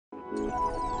So,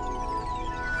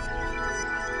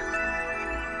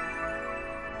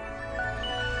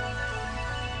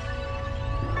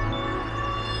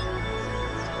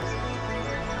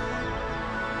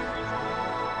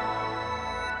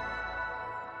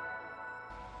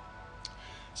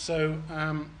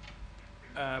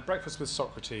 breakfast with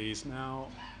Socrates. Now,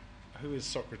 who is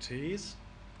Socrates?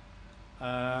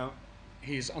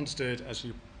 He's understood, as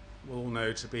you will all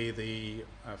know, to be the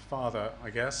father, I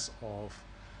guess, of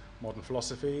modern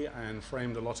philosophy and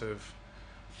framed a lot of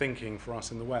thinking for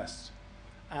us in the West.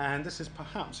 And this is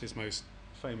perhaps his most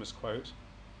famous quote: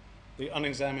 "The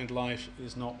unexamined life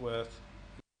is not worth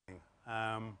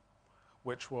living,"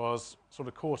 which was sort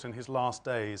of caught in his last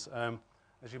days.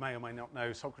 As you may or may not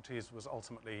know, Socrates was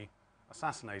ultimately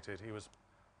assassinated. He was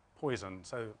poisoned.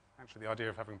 So actually the idea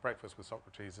of having breakfast with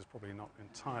Socrates is probably not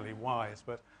entirely wise.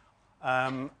 But,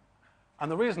 and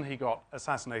the reason he got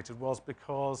assassinated was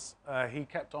because he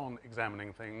kept on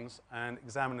examining things and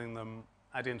examining them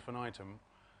ad infinitum.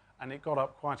 And it got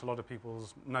up quite a lot of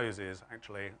people's noses,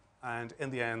 actually. And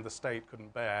in the end, the state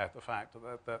couldn't bear the fact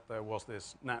that there was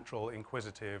this natural,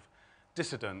 inquisitive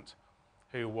dissident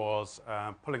who was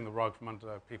pulling the rug from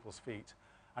under people's feet.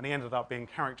 And he ended up being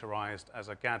characterized as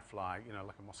a gadfly, you know,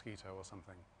 like a mosquito or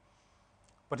something.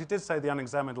 But he did say the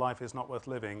unexamined life is not worth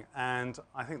living. And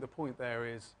I think the point there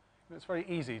is, you know, it's very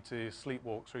easy to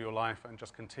sleepwalk through your life and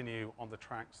just continue on the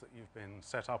tracks that you've been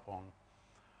set up on.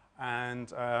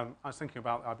 And I was thinking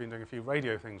about, I've been doing a few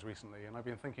radio things recently, and I've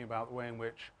been thinking about the way in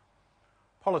which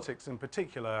politics in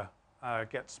particular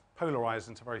gets polarized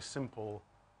into very simple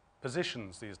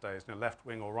positions these days, you know, left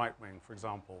wing or right wing, for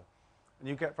example. And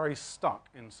you get very stuck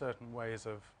in certain ways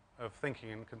of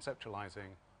thinking and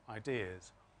conceptualizing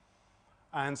ideas.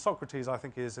 And Socrates, I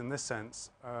think, is in this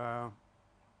sense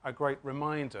a great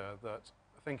reminder that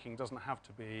thinking doesn't have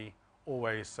to be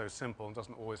always so simple and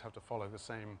doesn't always have to follow the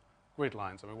same grid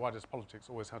lines. I mean, why does politics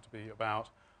always have to be about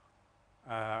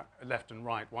left and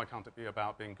right? Why can't it be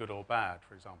about being good or bad,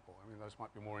 for example? I mean, those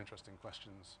might be more interesting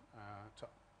questions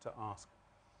to ask.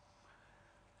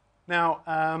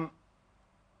 Now,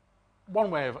 one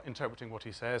way of interpreting what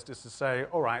he says is to say,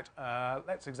 all right,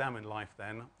 let's examine life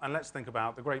then, and let's think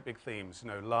about the great big themes,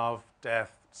 you know, love,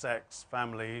 death, sex,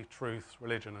 family, truth,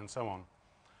 religion, and so on.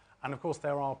 And of course,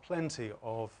 there are plenty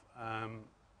of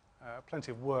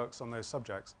works on those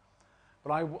subjects.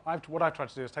 But what I've tried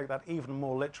to do is take that even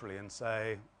more literally and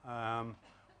say,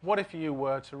 what if you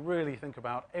were to really think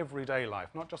about everyday life,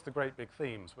 not just the great big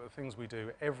themes, but the things we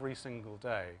do every single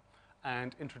day,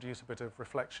 and introduce a bit of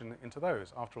reflection into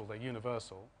those. After all, they're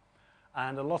universal.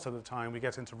 And a lot of the time we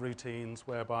get into routines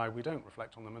whereby we don't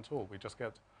reflect on them at all. We just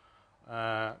get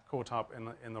caught up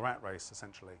in the rat race,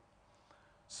 essentially.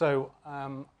 So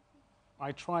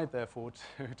I tried, therefore,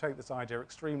 to take this idea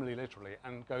extremely literally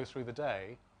and go through the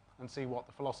day and see what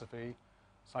the philosophy,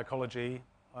 psychology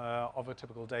of a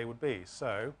typical day would be.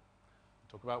 So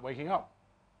talk about waking up.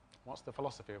 What's the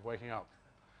philosophy of waking up?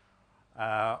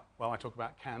 Well, I talk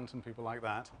about Kant and people like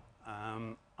that,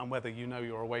 and whether you know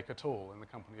you're awake at all in the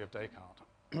company of Descartes.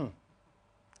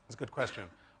 It's a good question.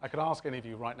 I could ask any of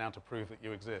you right now to prove that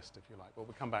you exist, if you like. Well,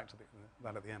 we'll come back to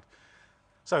that at the end.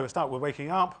 So we'll start with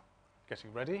waking up,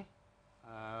 getting ready.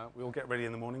 We all get ready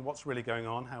in the morning. What's really going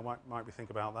on? How might we think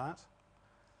about that?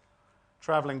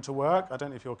 Traveling to work. I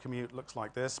don't know if your commute looks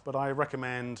like this, but I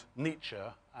recommend Nietzsche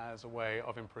as a way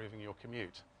of improving your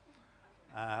commute.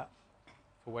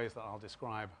 For ways that I'll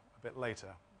describe a bit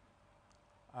later.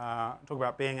 Talk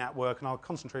about being at work, and I'll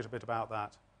concentrate a bit about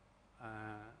that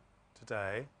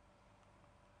today.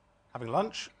 Having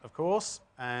lunch, of course,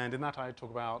 and in that I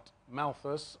talk about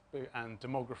Malthus and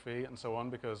demography and so on,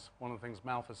 because one of the things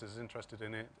Malthus is interested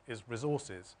in is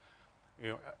resources. You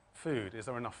know, food. Is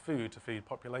there enough food to feed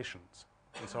populations?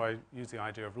 And so I use the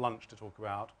idea of lunch to talk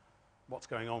about what's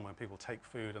going on when people take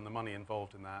food and the money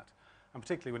involved in that, and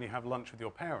particularly when you have lunch with your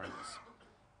parents.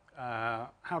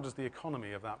 How does the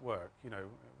economy of that work? You know,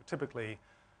 typically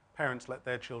parents let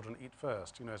their children eat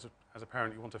first. You know, as a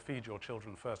parent, you want to feed your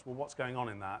children first. Well, what's going on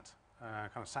in that kind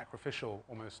of sacrificial,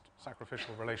 almost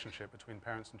sacrificial relationship between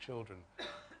parents and children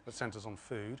that centers on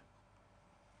food?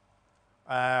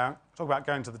 Talk about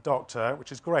going to the doctor,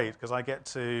 which is great because I get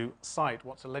to cite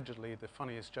what's allegedly the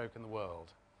funniest joke in the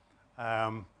world.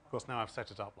 Of course, now I've set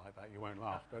it up like that, you won't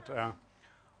laugh. But a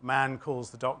man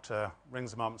calls the doctor,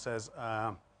 rings him up and says,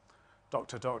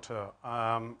 Doctor,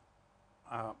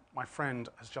 my friend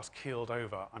has just keeled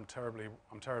over. I'm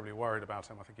terribly worried about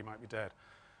him. I think he might be dead.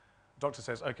 The doctor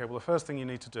says, okay, well, the first thing you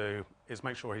need to do is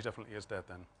make sure he definitely is dead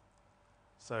then.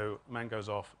 So the man goes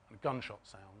off, and a gunshot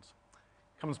sounds.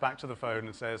 Comes back to the phone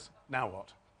and says, now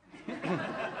what?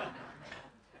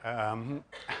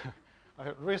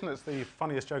 The reason it's the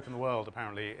funniest joke in the world,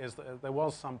 apparently, is that there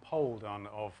was some poll done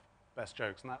of best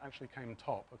jokes, and that actually came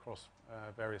top across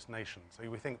various nations. So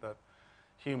we think that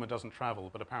humour doesn't travel,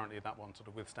 but apparently that one sort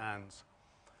of withstands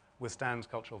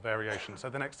cultural variation. So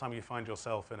the next time you find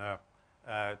yourself in a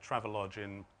travelodge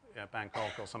in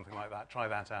Bangkok or something like that, try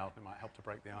that out. It might help to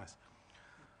break the ice.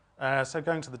 So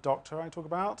going to the doctor, I talk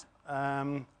about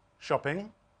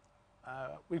shopping.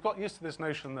 We've got used to this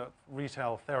notion that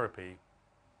retail therapy.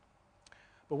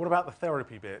 But what about the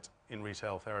therapy bit in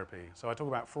retail therapy? So I talk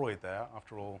about Freud there.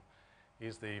 After all,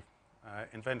 he's the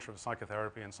inventor of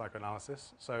psychotherapy and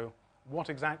psychoanalysis. So what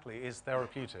exactly is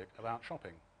therapeutic about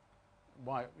shopping?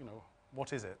 Why,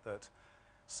 what is it that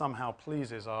somehow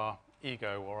pleases our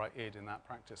ego or our id in that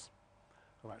practice?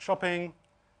 Talk about shopping,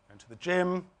 going to the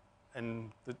gym.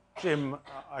 In the gym,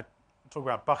 I talk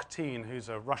about Bakhtin, who's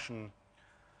a Russian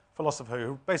philosopher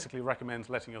who basically recommends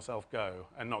letting yourself go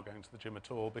and not going to the gym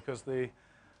at all, because the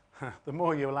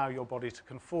more you allow your body to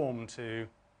conform to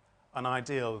an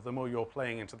ideal, the more you're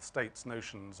playing into the state's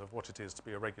notions of what it is to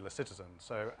be a regular citizen.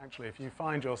 So actually, if you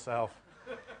find yourself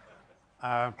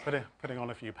putting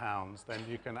on a few pounds, then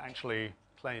you can actually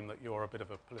claim that you're a bit of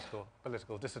a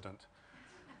political dissident.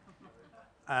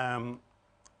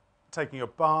 Taking a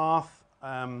bath.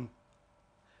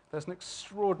 There's an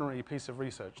extraordinary piece of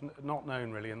research, not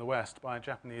known really in the West, by a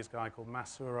Japanese guy called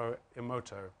Masaru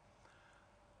Emoto,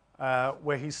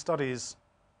 where he studies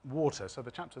water. So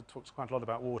the chapter talks quite a lot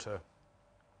about water.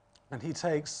 And he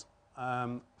takes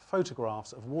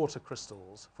photographs of water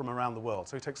crystals from around the world.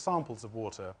 So he takes samples of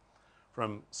water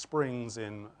from springs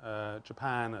in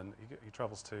Japan, and he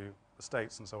travels to the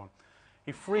States and so on.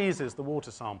 He freezes the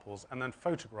water samples and then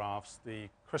photographs the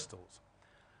crystals.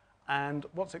 And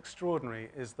what's extraordinary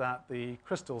is that the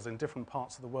crystals in different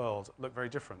parts of the world look very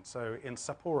different. So in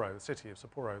Sapporo, the city of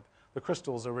Sapporo, the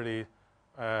crystals are really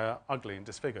ugly and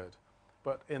disfigured.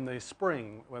 But in the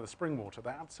spring, where the spring water,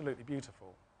 they're absolutely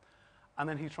beautiful. And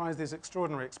then he tries these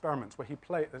extraordinary experiments where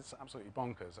it's absolutely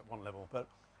bonkers at one level, but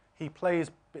he plays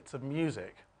bits of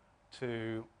music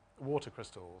to water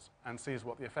crystals and sees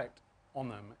what the effect on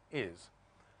them is.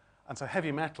 And so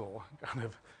heavy metal kind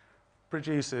of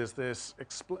produces this,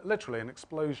 literally an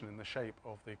explosion in the shape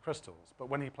of the crystals. But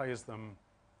when he plays them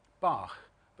Bach,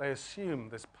 they assume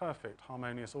this perfect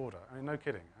harmonious order. I mean, no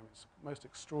kidding. I mean, it's most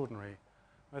extraordinary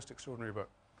book.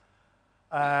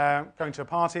 Going to a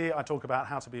party, I talk about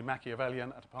how to be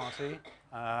Machiavellian at a party,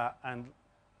 and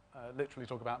literally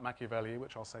talk about Machiavelli,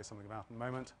 which I'll say something about in a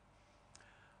moment.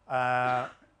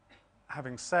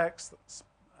 Having sex,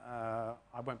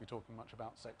 I won't be talking much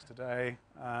about sex today.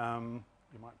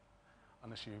 You might,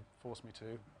 unless you force me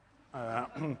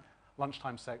to.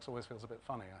 Lunchtime sex always feels a bit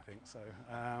funny, I think. So,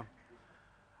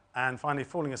 and finally,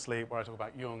 falling asleep, where I talk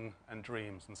about Jung and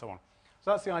dreams and so on.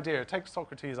 So that's the idea. It takes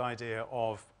Socrates' idea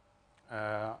of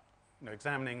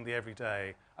examining the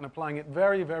everyday and applying it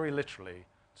very, very literally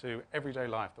to everyday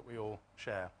life that we all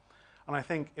share. And I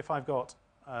think if I've got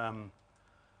an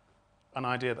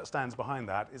idea that stands behind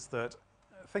that, is that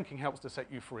thinking helps to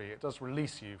set you free. It does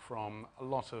release you from a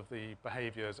lot of the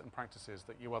behaviors and practices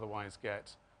that you otherwise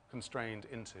get constrained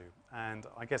into. And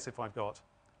I guess if I've got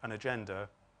an agenda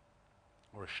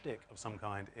or a shtick of some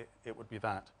kind, it would be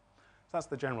that. So that's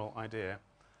the general idea.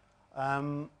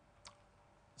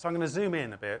 So I'm going to zoom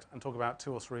in a bit and talk about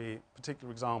 2 or 3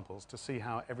 particular examples to see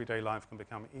how everyday life can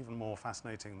become even more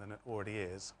fascinating than it already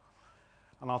is.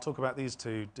 And I'll talk about these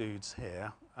 2 dudes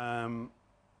here.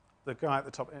 The guy at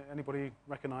the top, anybody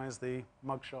recognize the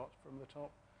mugshot from the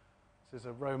top? This is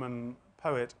a Roman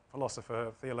poet,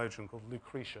 philosopher, theologian called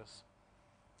Lucretius.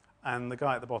 And the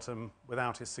guy at the bottom,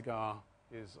 without his cigar,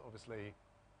 is obviously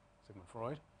Sigmund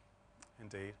Freud,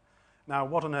 indeed. Now,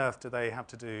 what on earth do they have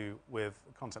to do with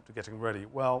the concept of getting ready?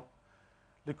 Well,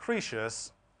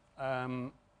 Lucretius,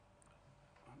 we'll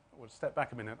step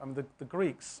back a minute. I mean, the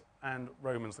Greeks and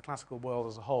Romans, the classical world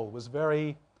as a whole, was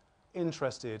very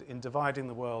interested in dividing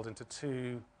the world into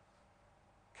 2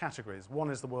 categories. One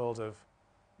is the world of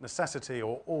necessity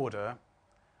or order,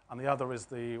 and the other is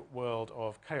the world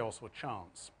of chaos or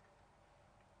chance.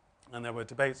 And there were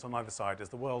debates on either side. Is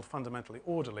the world fundamentally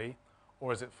orderly,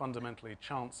 or is it fundamentally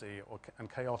chancy and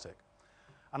chaotic?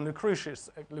 And Lucretius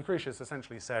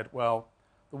essentially said, well,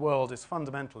 the world is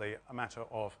fundamentally a matter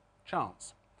of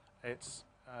chance. It's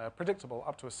predictable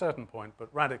up to a certain point, but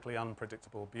radically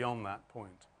unpredictable beyond that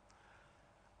point.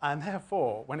 And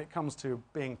therefore, when it comes to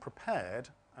being prepared,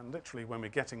 and literally when we're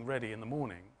getting ready in the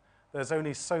morning, there's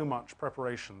only so much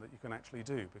preparation that you can actually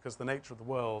do, because the nature of the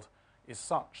world is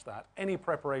such that any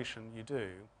preparation you do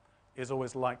is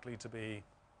always likely to be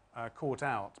caught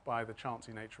out by the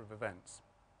chancy nature of events.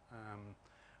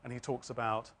 and he talks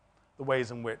about the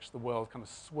ways in which the world kind of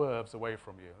swerves away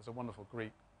from you. There's a wonderful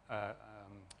Greek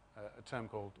a term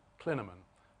called klinomen,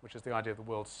 which is the idea of the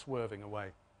world swerving away.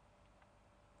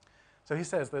 So he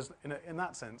says, in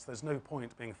that sense, there's no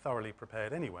point being thoroughly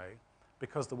prepared anyway,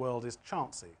 because the world is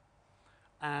chancy.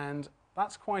 And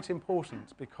that's quite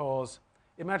important, because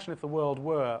imagine if the world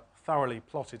were thoroughly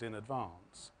plotted in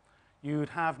advance. You'd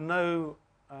have no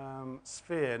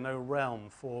sphere, no realm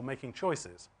for making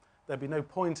choices. There'd be no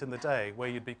point in the day where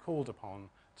you'd be called upon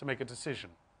to make a decision.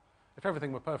 If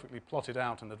everything were perfectly plotted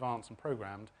out in advance and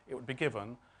programmed, it would be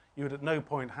given. You would at no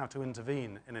point have to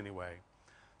intervene in any way.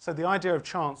 So the idea of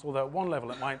chance, although at one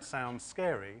level it might sound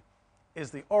scary,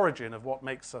 is the origin of what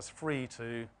makes us free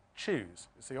to choose.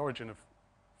 It's the origin of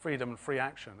freedom and free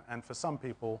action. And for some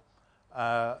people,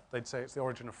 they'd say it's the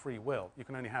origin of free will. You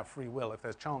can only have free will if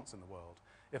there's chance in the world.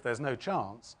 If there's no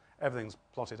chance, everything's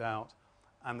plotted out,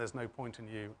 and there's no point in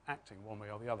you acting one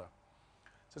way or the other.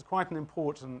 So it's quite an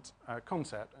important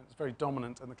concept, and it's very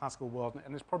dominant in the classical world,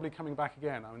 and it's probably coming back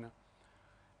again. I mean,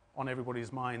 on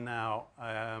everybody's mind now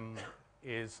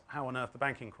is how on earth the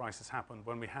banking crisis happened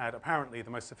when we had apparently the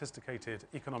most sophisticated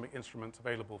economic instruments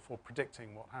available for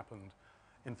predicting what happened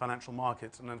in financial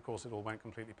markets, and then of course it all went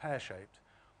completely pear-shaped.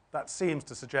 That seems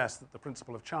to suggest that the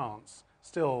principle of chance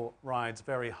still rides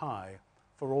very high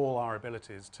for all our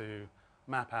abilities to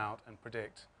map out and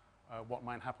predict what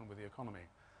might happen with the economy.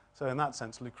 So in that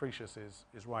sense, Lucretius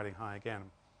is riding high again.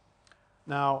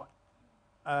 Now,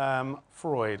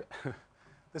 Freud,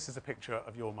 this is a picture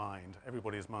of your mind.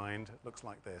 Everybody's mind looks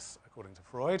like this, according to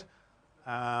Freud.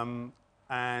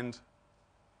 And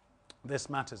this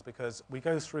matters because we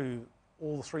go through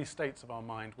all the three states of our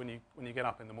mind when you get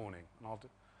up in the morning. And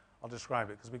I'll describe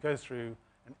it, because we go through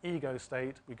an ego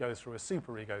state, we go through a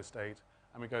superego state,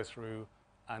 and we go through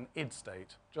an id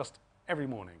state just every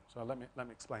morning. So let me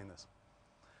explain this.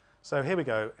 So here we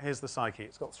go. Here's the psyche.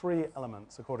 It's got three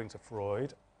elements, according to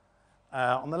Freud.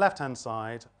 On the left-hand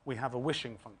side, we have a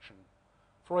wishing function.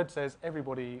 Freud says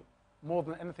everybody, more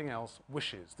than anything else,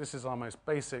 wishes. This is our most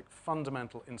basic,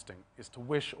 fundamental instinct, is to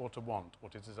wish or to want or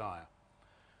to desire.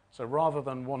 So rather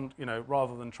than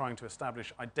trying to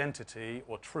establish identity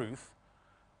or truth,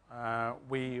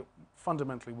 we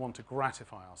fundamentally want to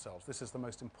gratify ourselves. This is the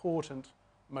most important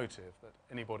motive that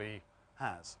anybody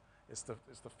has. It's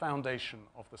the foundation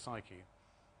of the psyche.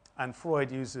 And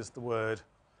Freud uses the word,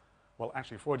 well,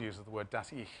 actually Freud uses the word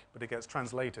das Ich, but it gets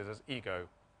translated as ego.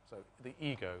 So the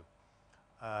ego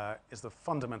is the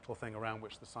fundamental thing around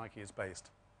which the psyche is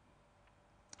based.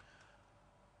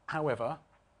 However,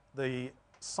 the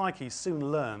psyche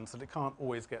soon learns that it can't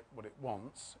always get what it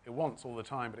wants. It wants all the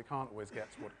time, but it can't always get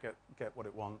what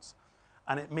it wants.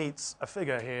 And it meets a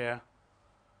figure here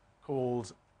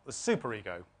called the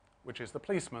superego, which is the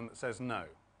policeman that says no.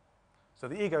 So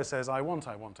the ego says, I want,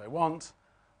 I want, I want.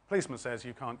 The policeman says,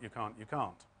 you can't, you can't, you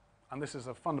can't. And this is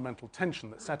a fundamental tension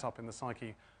that's set up in the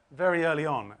psyche very early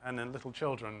on. And then little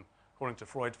children, according to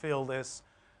Freud, feel this.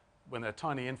 When they're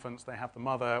tiny infants, they have the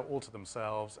mother all to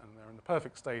themselves, and they're in the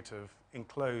perfect state of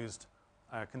enclosed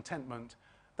contentment.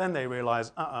 Then they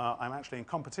realize, I'm actually in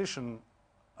competition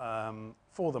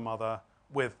for the mother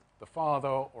with the father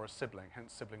or a sibling,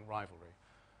 hence sibling rivalry.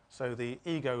 So the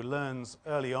ego learns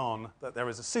early on that there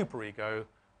is a superego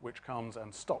which comes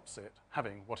and stops it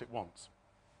having what it wants,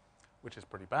 which is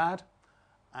pretty bad.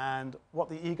 And what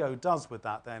the ego does with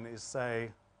that then is say,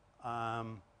 well,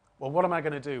 what am I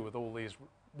going to do with all these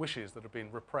wishes that have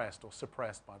been repressed or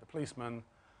suppressed by the policeman?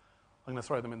 I'm going to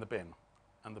throw them in the bin.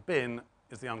 And the bin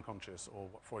is the unconscious, or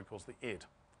what Freud calls the id.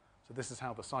 So this is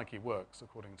how the psyche works,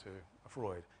 according to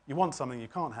Freud. You want something, you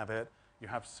can't have it. You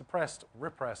have suppressed,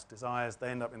 repressed desires. They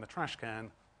end up in the trash can,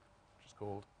 which is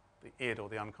called the id, or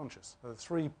the unconscious. So there are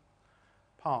three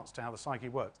parts to how the psyche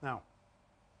works. Now,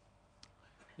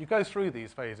 you go through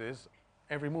these phases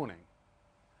every morning.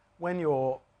 When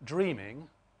you're dreaming,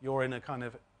 you're in a kind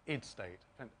of id state.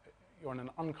 You're in an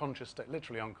unconscious state,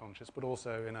 literally unconscious, but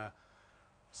also in a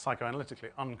psychoanalytically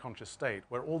unconscious state,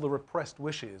 where all the repressed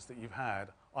wishes that you've had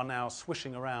are now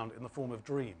swishing around in the form of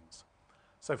dreams.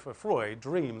 So for Freud,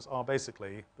 dreams are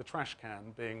basically the trash can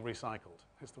being recycled.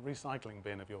 It's the recycling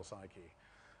bin of your psyche.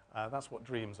 That's what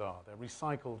dreams are. They're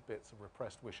recycled bits of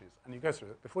repressed wishes. And you go through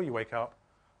it. Before you wake up,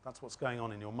 that's what's going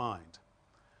on in your mind.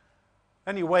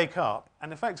 Then you wake up,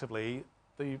 and effectively,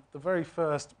 the very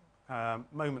first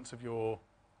moments of your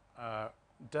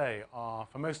day are,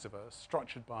 for most of us,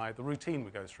 structured by the routine we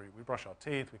go through. We brush our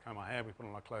teeth, we comb our hair, we put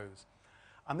on our clothes.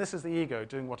 And this is the ego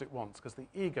doing what it wants, because the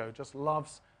ego just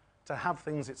loves to have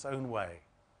things its own way.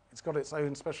 It's got its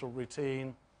own special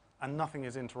routine, and nothing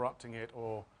is interrupting it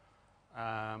or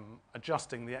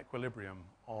adjusting the equilibrium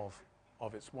of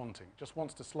its wanting. It just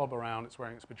wants to slob around, it's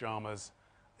wearing its pajamas,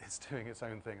 it's doing its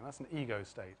own thing. And that's an ego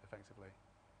state, effectively.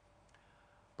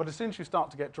 But as soon as you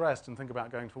start to get dressed and think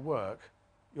about going to work,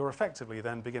 you're effectively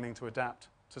then beginning to adapt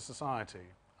to society.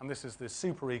 And this is this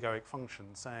superegoic function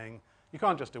saying, you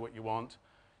can't just do what you want,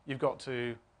 you've got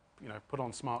to put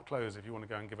on smart clothes if you want to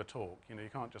go and give a talk. You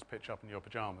can't just pitch up in your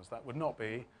pajamas. That would not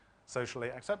be socially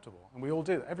acceptable. And we all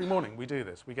do that. Every morning we do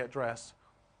this. We get dressed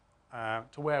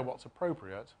to wear what's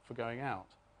appropriate for going out.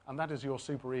 And that is your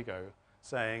superego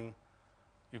saying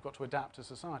you've got to adapt to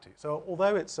society. So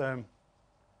although it's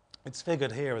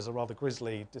figured here as a rather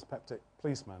grisly, dyspeptic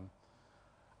policeman,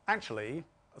 actually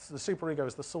the superego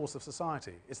is the source of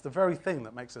society. It's the very thing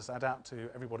that makes us adapt to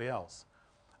everybody else.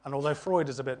 And although Freud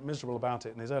is a bit miserable about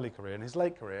it in his early career, in his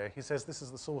late career, he says this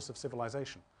is the source of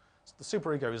civilization. So the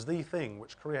superego is the thing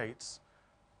which creates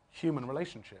human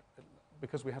relationship,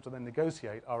 because we have to then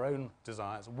negotiate our own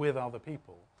desires with other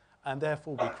people, and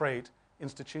therefore we create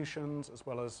institutions as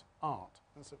well as art.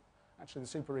 And so actually the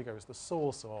superego is the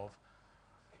source of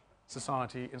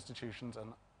society, institutions, and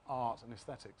art and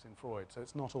aesthetics in Freud. So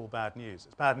it's not all bad news.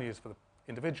 It's bad news for the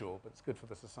individual, but it's good for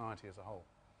the society as a whole.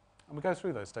 And we go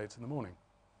through those states in the morning.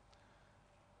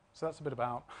 So that's a bit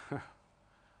about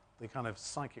the kind of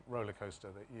psychic roller coaster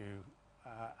that you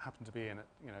happen to be in at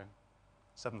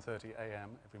 7:30 a.m.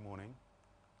 every morning.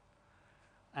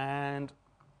 And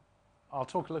I'll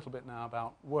talk a little bit now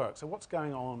about work. So what's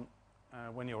going on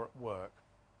when you're at work?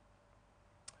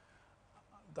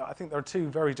 I think there are two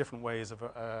very different ways of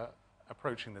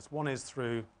approaching this. One is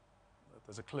through,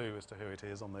 there's a clue as to who it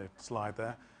is on the slide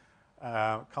there,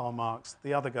 Karl Marx.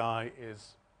 The other guy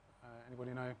is,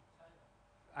 anybody know?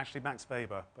 Actually Max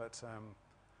Weber, but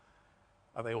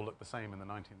they all looked the same in the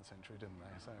 19th century, didn't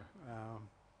they? So,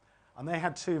 and they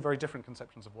had two very different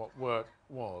conceptions of what work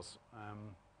was.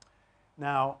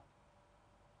 Now,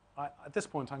 at this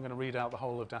point, I'm going to read out the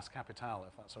whole of Das Kapital,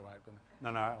 if that's all right. But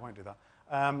no, I won't do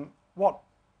that. What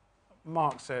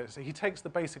Marx says, he takes the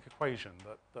basic equation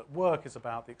that work is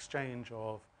about the exchange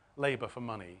of labor for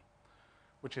money,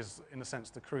 which is, in a sense,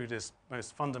 the crudest,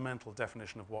 most fundamental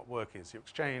definition of what work is. You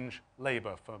exchange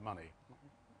labor for money.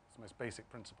 It's the most basic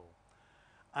principle.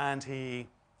 And he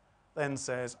then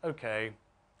says, okay,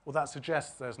 well, that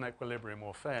suggests there's an equilibrium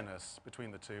or fairness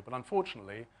between the two, but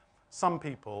unfortunately, some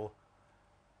people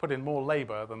put in more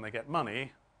labor than they get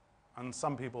money, and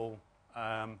some people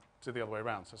do the other way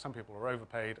around. So some people are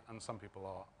overpaid, and some people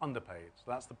are underpaid. So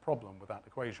that's the problem with that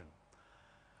equation.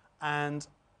 And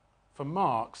for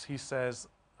Marx, he says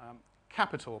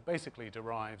capital basically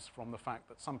derives from the fact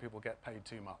that some people get paid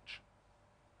too much.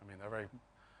 I mean, there are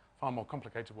far more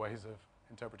complicated ways of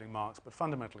interpreting Marx, but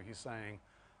fundamentally he's saying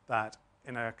that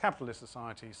in a capitalist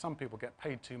society, some people get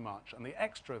paid too much, and the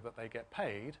extra that they get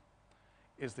paid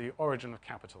is the origin of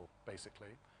capital,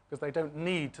 basically, because they don't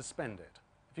need to spend it.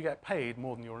 If you get paid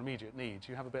more than your immediate needs,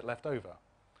 you have a bit left over,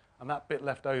 and that bit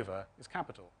left over is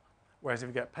capital. Whereas if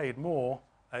you get paid more,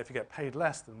 if you get paid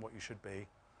less than what you should be,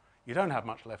 you don't have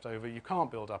much left over, you can't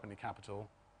build up any capital,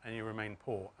 and you remain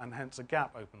poor. And hence a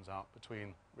gap opens up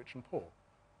between rich and poor.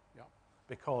 Yeah?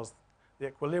 Because the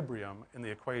equilibrium in the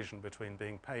equation between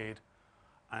being paid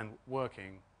and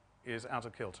working is out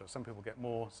of kilter. Some people get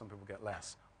more, some people get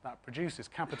less. That produces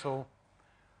capital.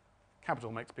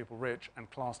 Capital makes people rich, and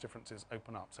class differences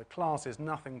open up. So class is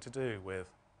nothing to do with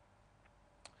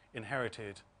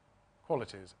inherited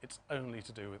qualities. It's only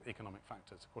to do with economic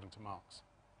factors, according to Marx.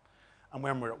 And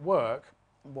when we're at work,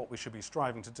 what we should be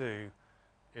striving to do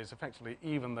is effectively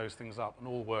even those things up, and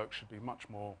all work should be much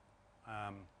more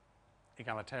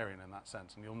egalitarian in that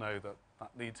sense. And you'll know that that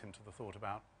leads him to the thought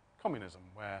about communism,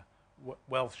 where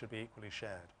wealth should be equally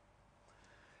shared.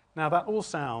 Now, that all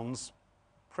sounds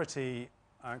pretty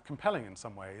compelling in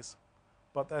some ways,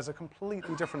 but there's a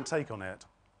completely different take on it,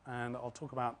 and I'll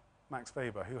talk about Max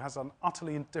Weber, who has an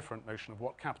utterly different notion of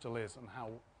what capital is and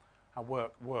how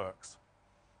work works.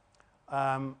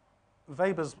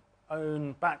 Weber's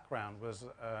own background was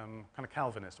kind of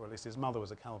Calvinist, or at least his mother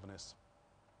was a Calvinist,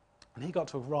 and he got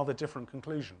to a rather different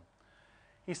conclusion.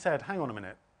 He said, hang on a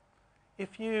minute,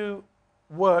 if you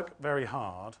work very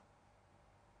hard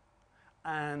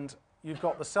and you've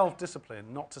got the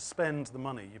self-discipline not to spend the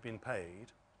money you've been paid,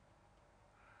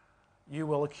 you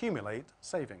will accumulate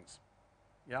savings.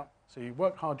 Yeah? So you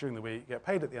work hard during the week, you get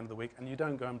paid at the end of the week, and you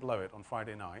don't go and blow it on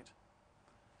Friday night.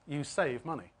 You save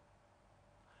money.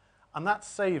 And that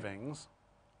savings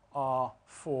are,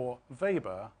 for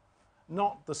Weber,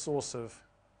 not the source of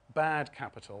bad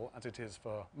capital, as it is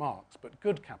for Marx, but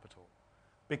good capital,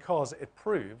 because it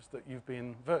proves that you've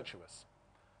been virtuous.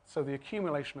 So the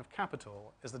accumulation of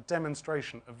capital is the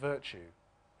demonstration of virtue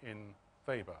in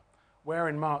Weber. Where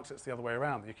in Marx it's the other way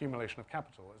around. The accumulation of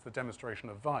capital is the demonstration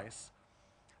of vice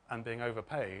and being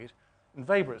overpaid. In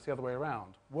Weber it's the other way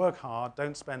around. Work hard,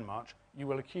 don't spend much, you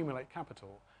will accumulate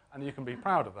capital, and you can be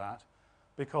proud of that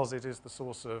because it is the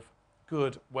source of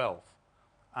good wealth.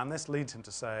 And this leads him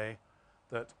to say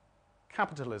that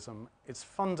capitalism is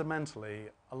fundamentally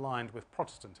aligned with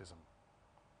Protestantism.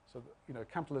 So,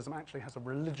 capitalism actually has a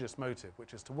religious motive,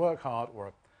 which is to work hard,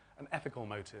 or an ethical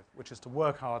motive, which is to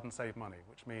work hard and save money,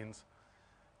 which means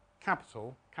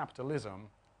capitalism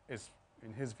is,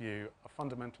 in his view, a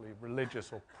fundamentally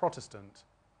religious or Protestant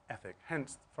ethic.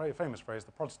 Hence, the very famous phrase,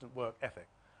 the Protestant work ethic.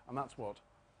 And that's what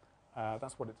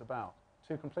it's about.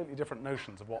 Two completely different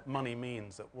notions of what money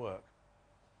means at work.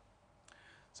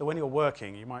 So when you're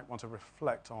working, you might want to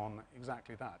reflect on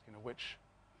exactly that,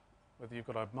 whether you've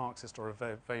got a Marxist or a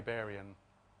Weberian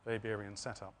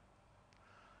setup.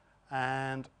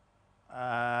 And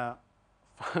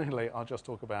finally, I'll just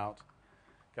talk about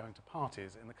going to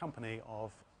parties in the company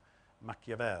of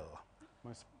Machiavel.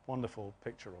 Most wonderful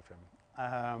picture of him.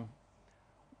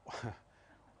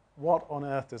 What on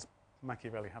earth does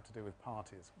Machiavelli have to do with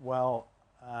parties? Well,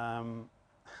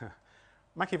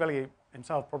 Machiavelli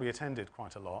himself probably attended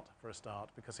quite a lot for a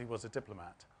start because he was a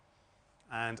diplomat.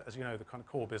 And as you know, the kind of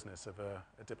core business of a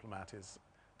diplomat is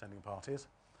attending parties.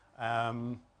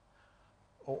 My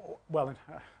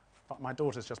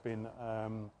daughter's just been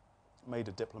made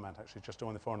a diplomat, actually, just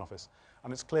joined the Foreign Office.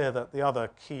 And it's clear that the other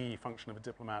key function of a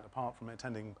diplomat, apart from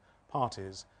attending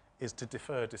parties, is to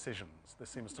defer decisions. This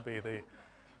seems to be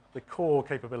the core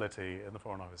capability in the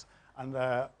Foreign Office. And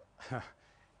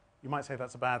you might say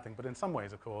that's a bad thing, but in some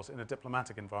ways, of course, in a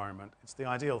diplomatic environment, it's the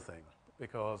ideal thing,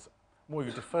 because the more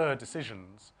you defer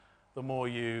decisions, the more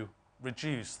you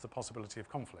reduce the possibility of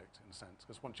conflict, in a sense,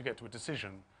 because once you get to a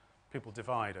decision, people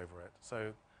divide over it.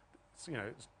 So, it's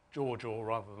jaw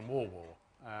rather than war.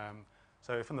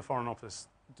 So if in the Foreign Office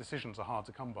decisions are hard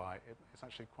to come by, it's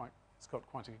actually it's got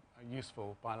quite a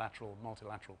useful bilateral,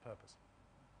 multilateral purpose.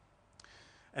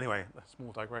 Anyway, a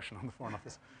small digression on the Foreign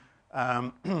Office.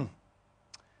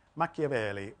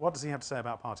 Machiavelli, what does he have to say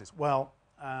about parties? Well,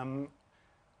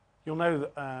 you'll know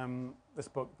that this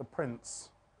book, The Prince,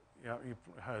 you've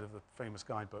heard of the famous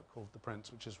guidebook called The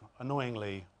Prince, which is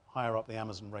annoyingly higher up the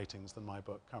Amazon ratings than my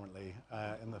book currently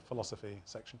in the philosophy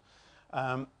section.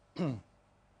 And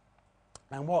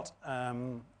what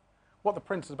The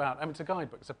Prince is about, it's a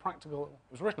guidebook, it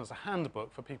was written as a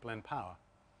handbook for people in power.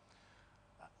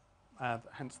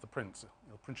 Hence the Prince,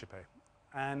 Il Principe.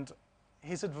 And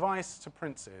his advice to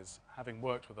princes, having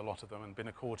worked with a lot of them and been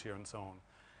a courtier and so on,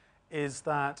 is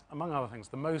that, among other things,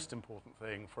 the most important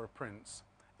thing for a prince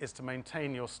is to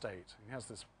maintain your state. He has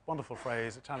this wonderful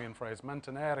phrase, Italian phrase,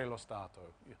 mantenere lo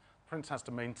Stato. The prince has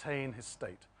to maintain his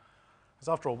state. Because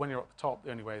after all, when you're at the top,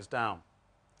 the only way is down.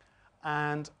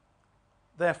 And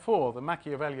therefore, the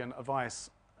Machiavellian advice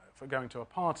for going to a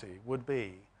party would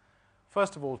be,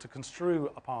 first of all, to construe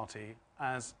a party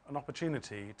as an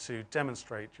opportunity to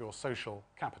demonstrate your social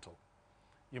capital.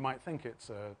 You might think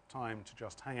it's a time to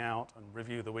just hang out and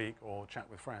review the week or chat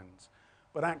with friends,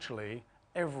 but actually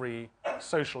every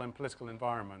social and political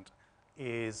environment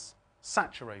is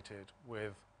saturated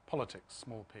with politics,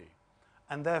 small p.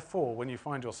 And therefore, when you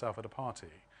find yourself at a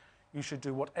party, you should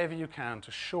do whatever you can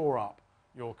to shore up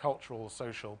your cultural,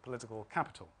 social, political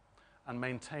capital and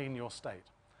maintain your state.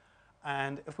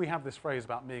 And if we have this phrase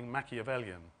about being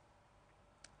Machiavellian,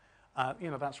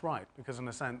 that's right, because in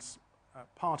a sense,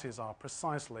 parties are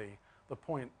precisely the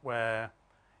point where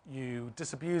you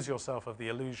disabuse yourself of the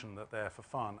illusion that they're for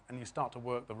fun and you start to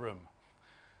work the room.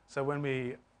 So when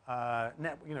we,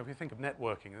 if you think of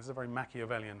networking, this is a very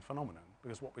Machiavellian phenomenon,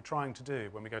 because what we're trying to do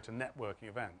when we go to networking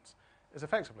events is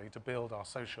effectively to build our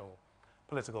social,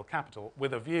 political capital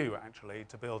with a view, actually,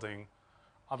 to building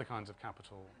other kinds of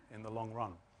capital in the long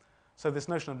run. So this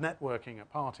notion of networking at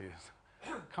parties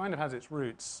kind of has its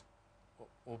roots,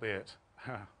 albeit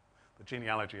the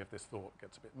genealogy of this thought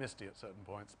gets a bit misty at certain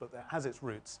points, but it has its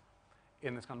roots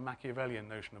in this kind of Machiavellian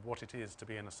notion of what it is to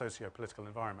be in a socio-political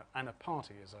environment, and a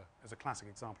party is a classic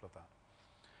example of that.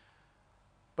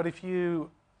 But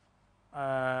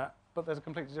but there's a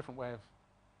completely different way of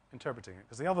interpreting it,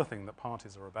 because the other thing that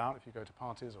parties are about, if you go to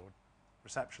parties or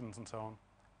receptions and so on,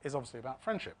 is obviously about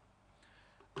friendship.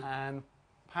 And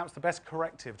perhaps the best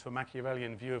corrective to a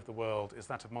Machiavellian view of the world is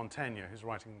that of Montaigne, who's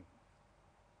writing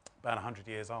about 100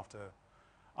 years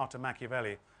after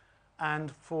Machiavelli.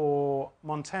 And for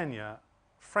Montaigne,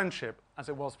 friendship, as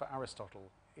it was for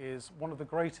Aristotle, is one of the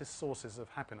greatest sources of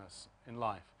happiness in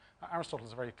life. Now, Aristotle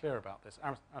is very clear about this.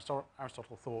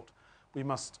 Aristotle thought we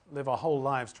must live our whole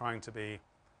lives trying to be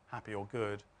happy or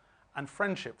good. And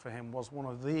friendship for him was one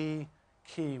of the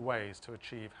key ways to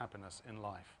achieve happiness in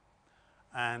life.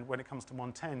 And when it comes to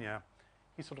Montaigne,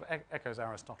 he sort of echoes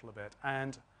Aristotle a bit.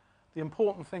 And the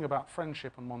important thing about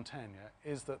friendship and Montaigne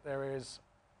is that there is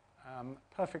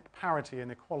perfect parity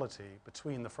and equality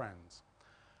between the friends.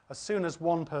 As soon as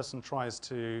one person tries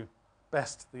to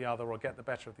best the other or get the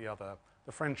better of the other,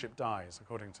 the friendship dies,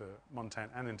 according to Montaigne,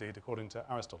 and indeed according to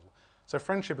Aristotle. So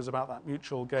friendship is about that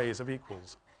mutual gaze of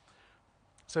equals.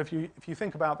 So if you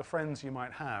think about the friends you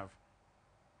might have,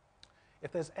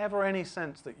 if there's ever any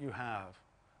sense that you have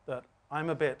that I'm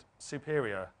a bit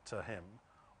superior to him,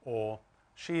 or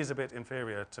she's a bit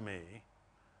inferior to me,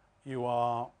 you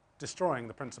are destroying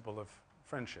the principle of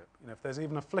friendship. You know, if there's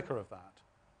even a flicker of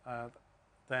that,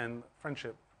 then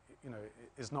friendship, you know,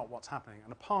 is not what's happening.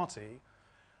 And a party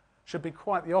should be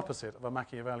quite the opposite of a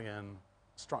Machiavellian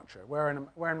structure, where in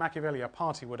Machiavelli a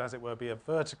party would, as it were, be a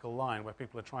vertical line where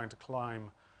people are trying to climb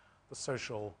the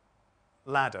social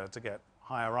ladder to get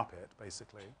higher up it,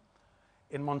 basically.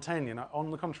 In Montaigne,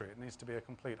 on the contrary, it needs to be a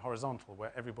complete horizontal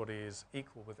where everybody is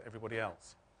equal with everybody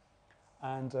else.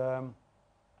 And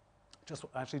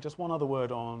just one other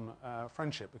word on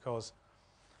friendship, because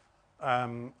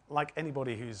like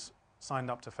anybody who's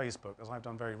signed up to Facebook, as I've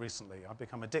done very recently, I've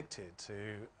become addicted to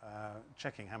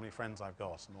checking how many friends I've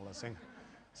got and all that, seeing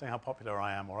how popular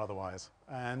I am or otherwise,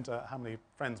 and how many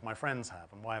friends my friends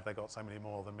have, and why have they got so many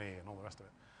more than me, and all the rest of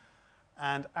it.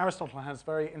 And Aristotle has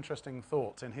very interesting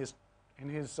thoughts in his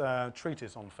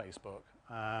treatise on Facebook.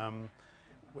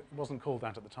 It wasn't called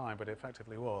that at the time, but it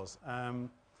effectively was.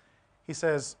 He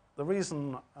says the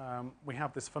reason we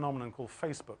have this phenomenon called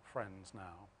Facebook friends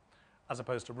now, as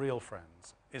opposed to real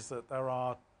friends, is that there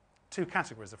are two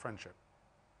categories of friendship.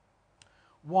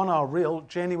 One are real,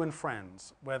 genuine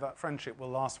friends, where that friendship will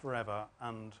last forever,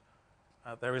 and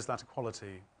there is that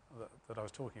equality that I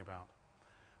was talking about.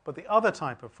 But the other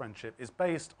type of friendship is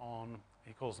based on,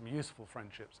 he calls them useful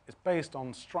friendships, it's based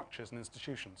on structures and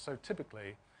institutions. So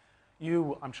typically,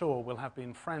 you, I'm sure, will have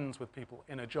been friends with people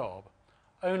in a job,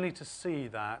 only to see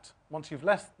that once you've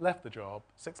left the job,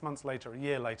 6 months later, a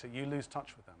year later, you lose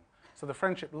touch with them. So the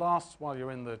friendship lasts while you're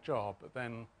in the job, but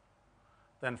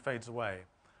then fades away.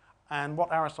 And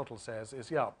what Aristotle says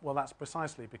is, yeah, well, that's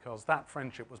precisely because that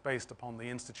friendship was based upon the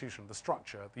institution, the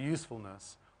structure, the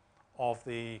usefulness of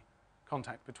the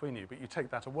contact between you. But you take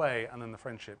that away, and then the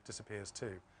friendship disappears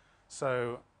too.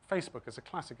 So Facebook is a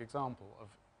classic example of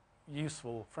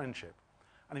useful friendship.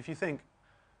 And if you think,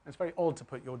 it's very odd to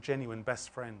put your genuine best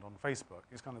friend on Facebook.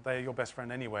 It's kind of, they're your best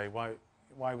friend anyway.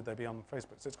 Why would they be on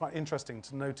Facebook? So it's quite interesting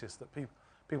to notice that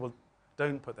people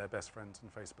don't put their best friends on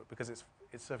Facebook because it's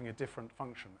serving a different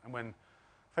function. And when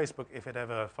Facebook, if it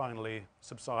ever finally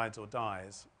subsides or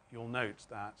dies, you'll note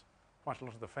that quite a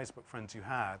lot of the Facebook friends you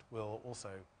had will also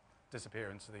disappear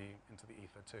into the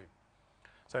ether too.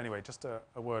 So anyway, just a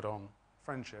word on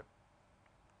friendship.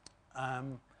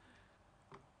 And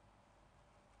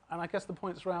I guess the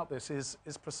point throughout this is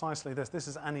precisely this. This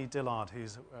is Annie Dillard,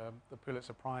 who's the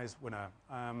Pulitzer Prize winner.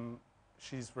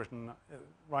 She's written,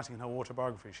 writing in her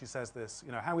autobiography, she says this,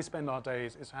 you know, how we spend our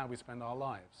days is how we spend our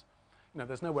lives. You know,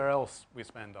 there's nowhere else we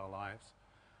spend our lives.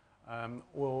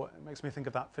 Or it makes me think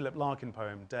of that Philip Larkin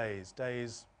poem, Days.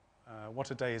 Days,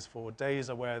 what are days for? Days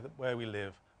are where we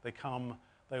live. They come,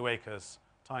 they wake us,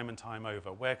 time and time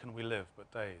over. Where can we live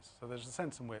but days? So there's a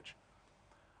sense in which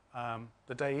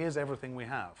the day is everything we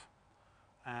have.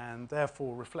 And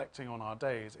therefore, reflecting on our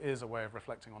days is a way of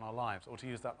reflecting on our lives. Or to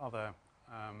use that other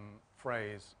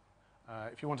phrase,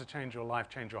 if you want to change your life,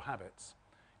 change your habits.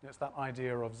 You know, it's that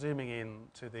idea of zooming in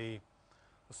to the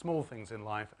small things in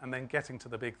life and then getting to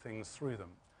the big things through them.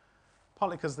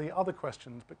 Partly because the other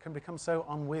questions can become so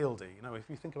unwieldy. You know, if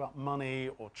you think about money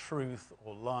or truth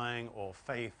or lying or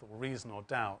faith or reason or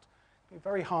doubt, it's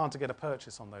very hard to get a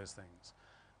purchase on those things.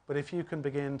 But if you can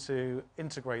begin to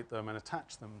integrate them and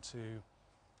attach them to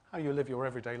how you live your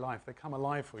everyday life, they come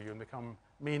alive for you and become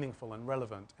meaningful and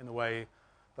relevant in a way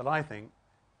that I think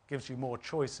gives you more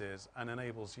choices and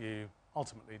enables you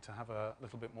ultimately to have a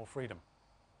little bit more freedom.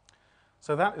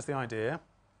 So that is the idea.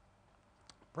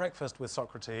 Breakfast with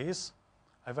Socrates,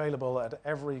 available at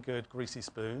every good greasy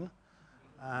spoon.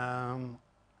 And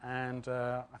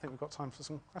I think we've got time for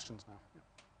some questions now. Yeah.